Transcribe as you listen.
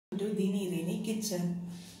to Dini Rini Kitchen.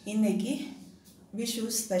 இன்னைக்கு vishu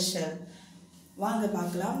special. வாங்க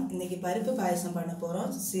பார்க்கலாம். இன்னைக்கு பருப்பு பாயசம் பண்ண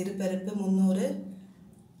போறோம். சிறு பருப்பு 300,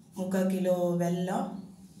 3/4 கிலோ வெல்லம்,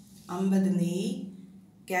 50 நெய்,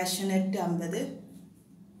 cashew nut 50,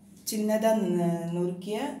 சின்னதா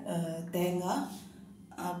நுறுக்கிய தேங்காய்,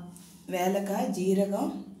 வேலக்காய்,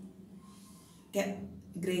 ஜீரகம்,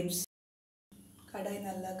 grapes. கடாய்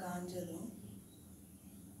நல்லா காஞ்சதும்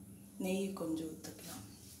நெய் கொஞ்சம் ஊற்றிக்கலாம்.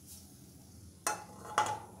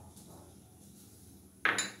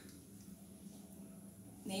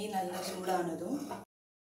 நெய் நல்லா சூடானதும்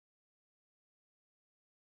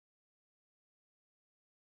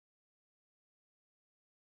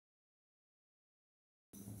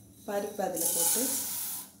பருப்பு அதில் போட்டு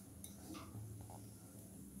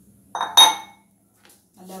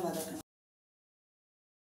நல்லா வதக்கணும்.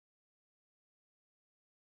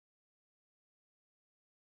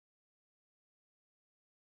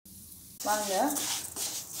 வாங்க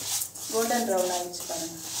கோல்டன் ப்ரௌன் ஆயிடுச்சு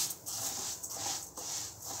பாருங்க.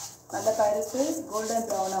 நல்ல பருப்பு கோல்டன்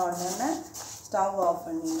ப்ரௌன் ஆனோடனே ஸ்டவ் ஆஃப்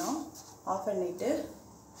பண்ணிடணும். ஆஃப் பண்ணிவிட்டு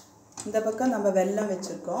இந்த பக்கம் நம்ம வெல்லம்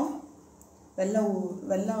வச்சுருக்கோம்.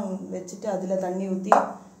 வெல்லம் வச்சுட்டு அதில் தண்ணி ஊற்றி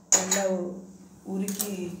நல்லா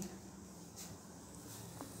உருக்கி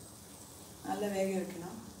நல்லா வேக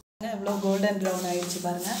வைக்கணும். எவ்வளோ கோல்டன் ப்ரௌன் ஆயிடுச்சு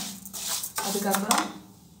பாருங்கள். அதுக்கப்புறம்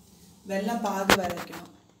வெல்லம் பாகு வர வைக்கணும்.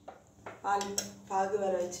 பாகு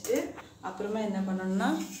வர வச்சுட்டு அப்புறமா என்ன பண்ணணும்னா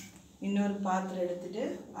இன்னொரு பாத்திரம் எடுத்துட்டு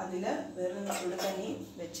அதில் வெறும் சுடு தண்ணி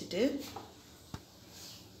வச்சுட்டு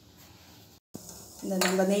இந்த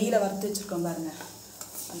நம்ம நெய்யில் வறுத்து வச்சுருக்கோம் பாருங்கள்,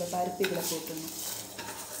 அந்த பருப்பு இதில் போட்டுடணும்.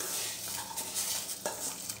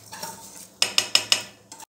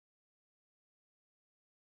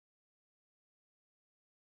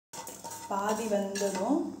 பாதி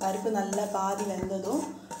வெந்ததும் பருப்பு நல்லா பாதி வெந்ததும்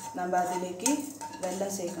நம்ம அதிலேக்கு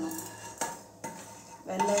வெல்லம் சேர்க்கணும்.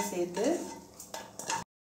 வெல்லம் சேர்த்து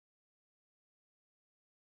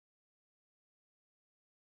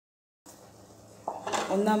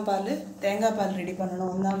ஒன்றாம் பால் தேங்காய் பால் ரெடி பண்ணணும்.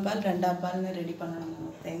 1ஆம் பால் 2ஆம் பால்னு ரெடி பண்ணணும்.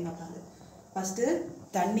 தேங்காய் பால் ஃபஸ்ட்டு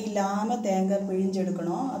தண்ணி இல்லாமல் தேங்காய்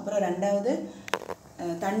பிழிஞ்செடுக்கணும். அப்புறம் 2வது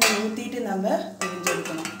தண்ணி ஊற்றிட்டு நம்ம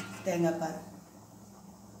பிழிஞ்செடுக்கணும் தேங்காய் பால்.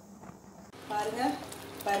 பாருங்கள்,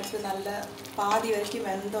 பருப்பு நல்லா பாதி வரைக்கும்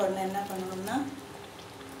வெந்த உடனே என்ன பண்ணணும்னா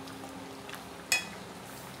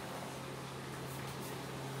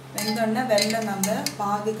வெந்தோடனே வெல்லம் நம்ம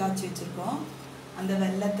பாகு காய்ச்சி வச்சுருக்கோம். அந்த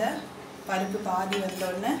வெல்லத்தை பருப்பு பாதி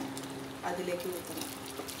வெந்தோடனே அதிலேக்கு ஊற்றணும்.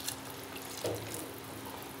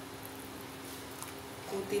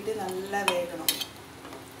 ஊற்றிட்டு நல்லா வேகணும்.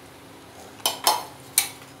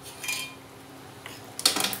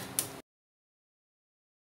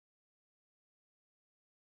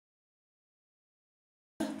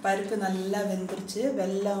 பருப்பு நல்லா வெந்துருச்சு.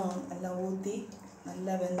 வெல்லம் நல்லா ஊற்றி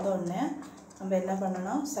நல்லா வெந்தோடனே நம்ம என்ன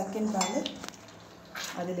பண்ணணும், செகண்ட் பால்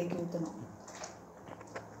அதிலேக்கு ஊற்றணும்.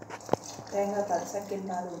 தேங்காய் பால் செகண்ட்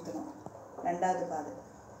பால் ஊற்றணும். 2வது பால்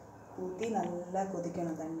ஊற்றி நல்லா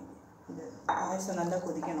கொதிக்கணும். தண்ணி இது பாயசம் நல்லா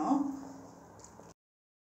கொதிக்கணும்.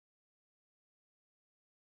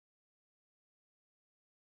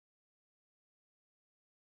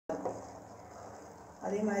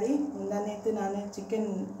 அதே மாதிரி நேற்று நான்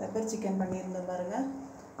பெப்பர் சிக்கன் பண்ணியிருந்தேன் பாருங்கள்.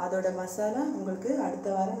 அதோட மசாலா உங்களுக்கு அடுத்த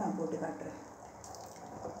வாரம் நான் போட்டு காட்டுறேன்.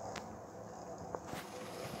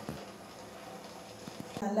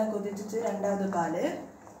 நல்லா கொதிச்சிச்சு 2வது பால்.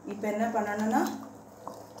 இப்போ என்ன பண்ணணும்னா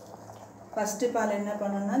ஃபஸ்ட்டு பால் என்ன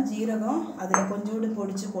பண்ணணும்னா ஜீரகம் அதில் கொஞ்சோண்டு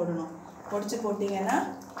பொடிச்சு போடணும். பொடிச்சு போட்டிங்கன்னா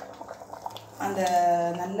அந்த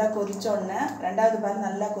நல்லா கொதித்தோடனே 2வது பால்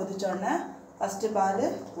நல்லா கொதித்தோடனே ஃபஸ்ட்டு பால்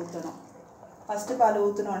ஊற்றணும். ஃபஸ்ட்டு பால்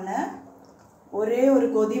ஊற்றினோடனே ஒரே ஒரு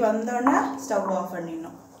கொதி வந்தோடனே ஸ்டவ் ஆஃப்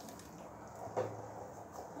பண்ணிடணும்.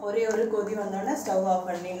 ஒரே ஒரு கொதி வந்தோடனே ஸ்டவ் ஆஃப்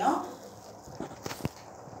பண்ணிடணும்.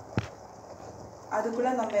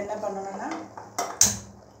 அதுக்குள்ளே நம்ம என்ன பண்ணணும்னா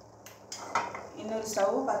இன்னொரு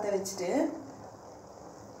ஸ்டவ் பற்ற வச்சுட்டு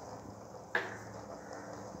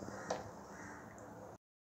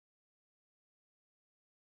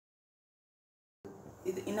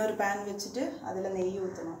இது இன்னொரு பேன் வச்சுட்டு அதில் நெய்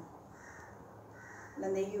ஊற்றணும்.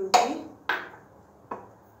 அதில் நெய்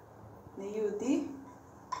ஊற்றி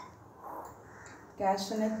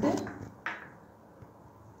cashew nut,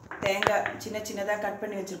 தேங்காய் சின்னதாக கட்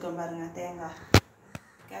பண்ணி வச்சுருக்கோம் பாருங்கள். தேங்காய்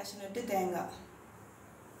cashew nut, தேங்காய்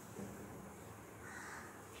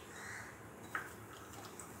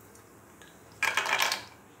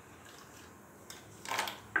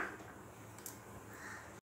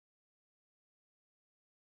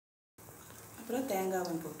அப்புறம்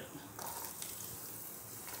தேங்காவை போட்டுருங்க.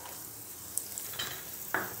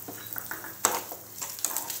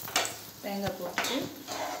 தேங்காய் போட்டு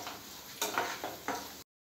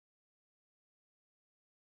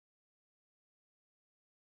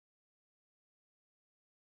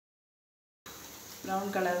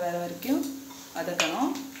ப்ரௌன் கலர் வர வரைக்கும்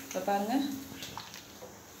வதக்கணும். இப்போ பாருங்கள்,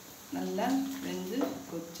 நல்லா வெந்து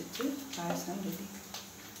கொதிச்சிட்டு பாயசம் ரெடி.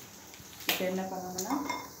 இப்போ என்ன பண்ணணும்னா,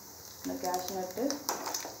 இந்த கேஷ்யூ நட்டு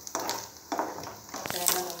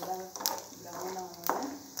தேங்காய் நல்லா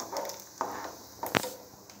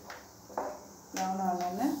ப்ரௌன்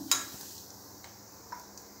ஆனோடனே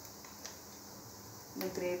இந்த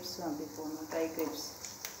கிரேப்ஸும் அப்படி போடணும், ட்ரை கிரேப்ஸ்.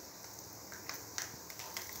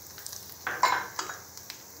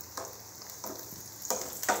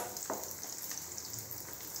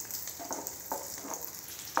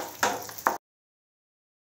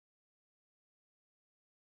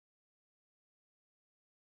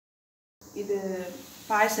 இது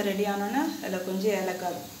பாயசம் ரெடி ஆனோன்னா அதில் கொஞ்சம்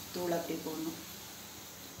ஏலக்காய் தூள் அப்படி போடணும்.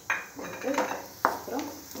 போட்டு அப்புறம்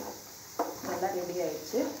நல்லா ரெடி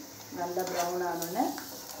ஆகிடுச்சு. நல்லா ப்ரௌன் ஆனோடனே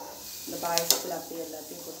இந்த பாயசத்தில் அப்படியே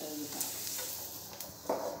எல்லாத்தையும் போட்டு வந்துட்டேன்.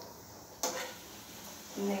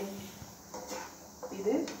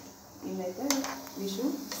 இது இன்னைக்கு விஷு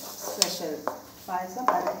ஸ்பெஷல் பாயசம்,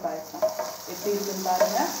 பருப்பு பாயசம். எப்படி இருக்குன்னு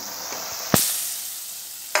பாருங்கள்,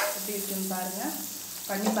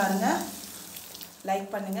 பண்ணி பாருங்கள். லைக்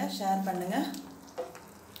பண்ணுங்கள், ஷேர் பண்ணுங்கள்.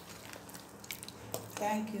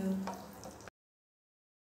 தேங்க்யூ.